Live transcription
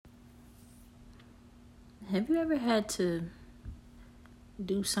Have you ever had to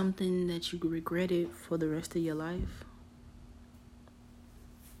do something that you regretted for the rest of your life?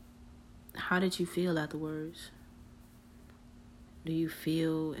 How did you feel afterwards? Do you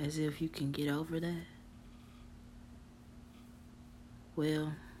feel as if you can get over that?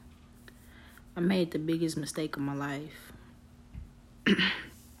 Well, I made the biggest mistake of my life.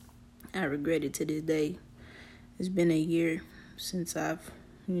 I regret it to this day. It's been a year since I've,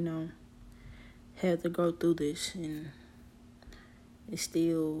 had to go through this, and it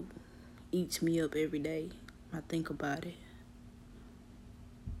still eats me up every day. I think about it.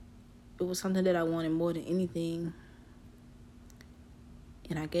 It was something that I wanted more than anything,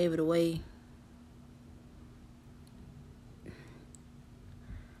 and I gave it away.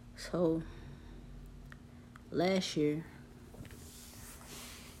 So, last year,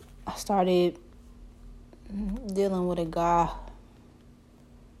 I started dealing with a guy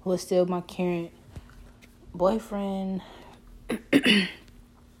who was still my current boyfriend. This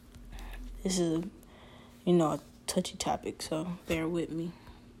is a touchy topic, so bear with me.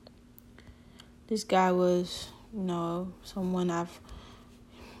 This guy was, someone I've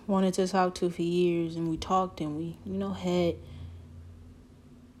wanted to talk to for years, and we talked and we, had,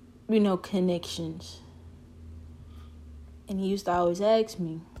 connections. And he used to always ask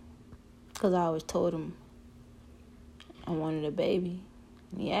me, because I always told him I wanted a baby.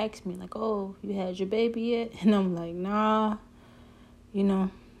 And he asked me, like, oh, you had your baby yet? And I'm like, nah, I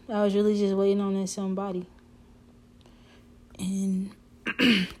was really just waiting on that somebody. And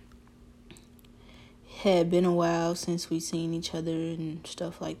it had been a while since we seen each other and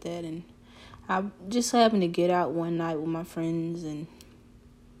stuff like that. And I just happened to get out one night with my friends, and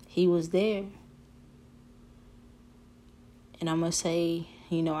he was there. And I must say,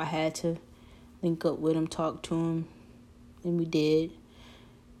 I had to link up with him, talk to him, and we did.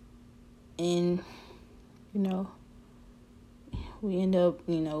 And, we end up,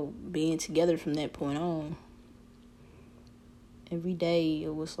 being together from that point on. Every day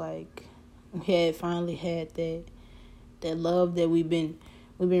it was like we had finally had that love that we've been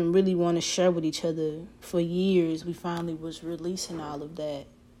really want to share with each other for years. We finally was releasing all of that.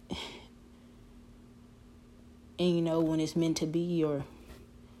 And when it's meant to be, or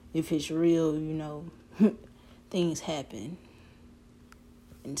if it's real, things happen.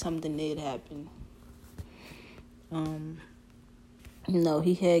 And something did happen.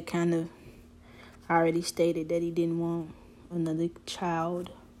 He had kind of already stated that he didn't want another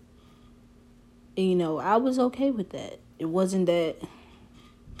child. And, I was okay with that. It wasn't that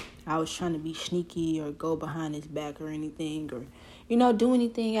I was trying to be sneaky or go behind his back or anything, or, do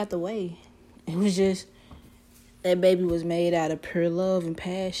anything out the way. It was just that baby was made out of pure love and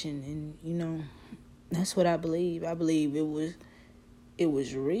passion. And, that's what I believe. I believe it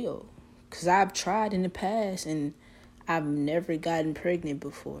was real. Because I've tried in the past, and I've never gotten pregnant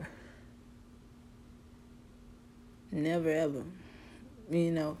before. Never, ever.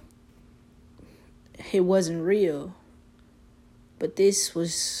 It wasn't real. But this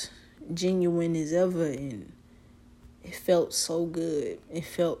was genuine as ever, and it felt so good. It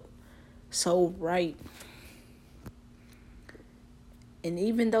felt so right. And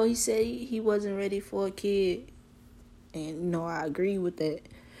even though he said he wasn't ready for a kid, and, I agree with that,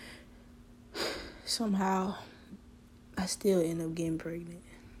 somehow I still end up getting pregnant.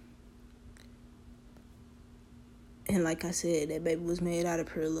 And like I said, that baby was made out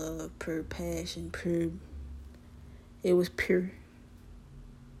of pure love, pure passion, it was pure.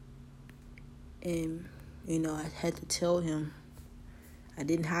 And, I had to tell him. I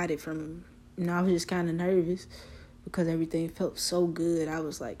didn't hide it from him. I was just kind of nervous because everything felt so good. I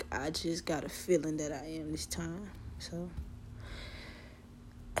was like, I just got a feeling that I am this time. So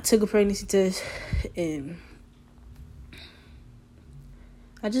I took a pregnancy test, and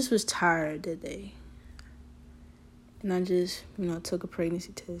I just was tired that day. And I just, took a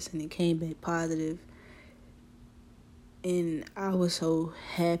pregnancy test, and it came back positive. And I was so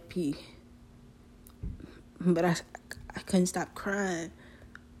happy. But I couldn't stop crying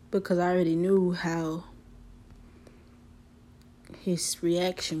because I already knew how his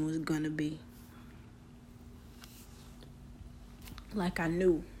reaction was going to be. Like, I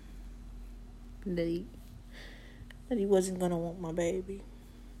knew that he wasn't going to want my baby.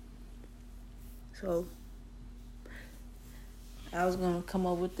 So I was going to come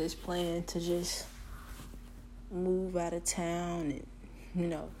up with this plan to just move out of town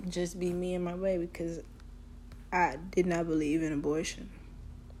and, just be me and my baby, because I did not believe in abortion.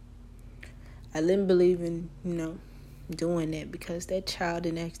 I didn't believe in, doing that because that child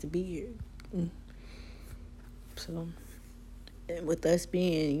didn't ask to be here. So, and with us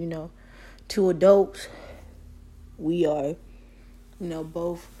being, two adults we are,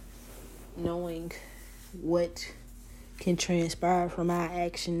 both knowing what can transpire from our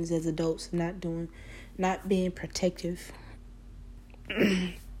actions as adults, not being protective,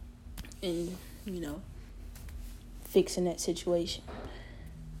 and, fixing that situation.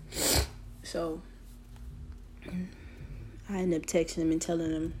 So I ended up texting him and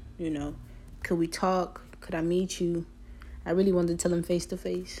telling him, could we talk? Could I meet you? I really wanted to tell him face to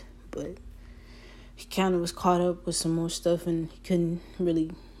face, but he kind of was caught up with some more stuff and he couldn't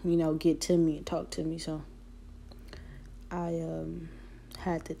really, get to me and talk to me. So I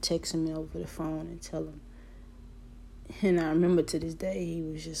had to text him over the phone and tell him. And I remember to this day, he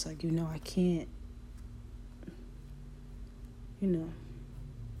was just like, I can't, And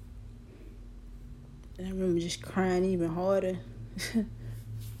I remember just crying even harder.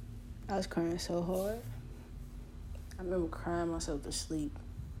 I was crying so hard. I remember crying myself to sleep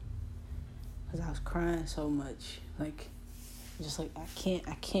because I was crying so much. Just like I can't.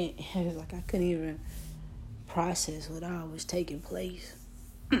 It was like I couldn't even process what all was taking place.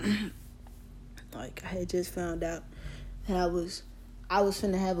 Like I had just found out that I was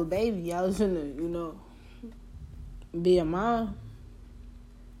finna have a baby. I was finna, be a mom.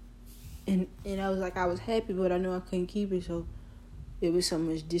 And I was like, I was happy, but I knew I couldn't keep it, so it was so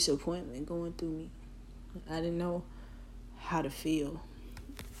much disappointment going through me. I didn't know how to feel.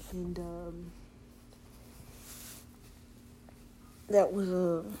 And that was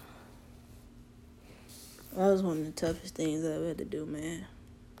one of the toughest things I ever had to do, man.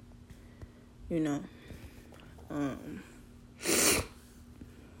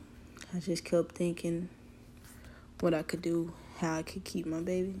 I just kept thinking what I could do, how I could keep my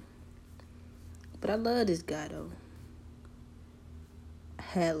baby. But I love this guy, though. I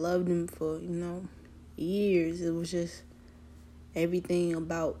had loved him for, years. It was just everything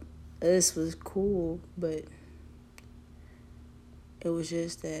about us was cool, but it was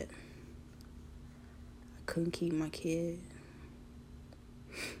just that I couldn't keep my kid.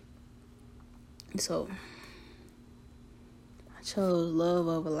 So I chose love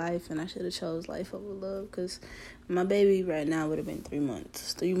over life, and I should have chose life over love, because my baby right now would have been 3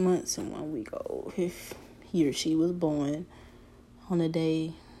 months. 3 months and 1 week old if he or she was born on the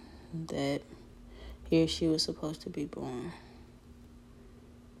day that he or she was supposed to be born.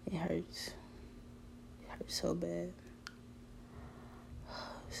 It hurts. It hurts so bad.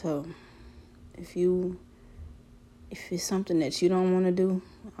 So if it's something that you don't want to do,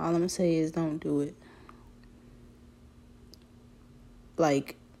 all I'm going to say is don't do it.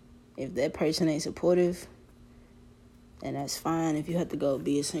 Like, if that person ain't supportive, then that's fine. If you have to go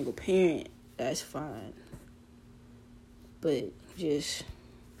be a single parent, that's fine. But just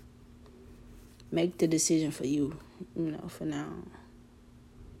make the decision for you, for now.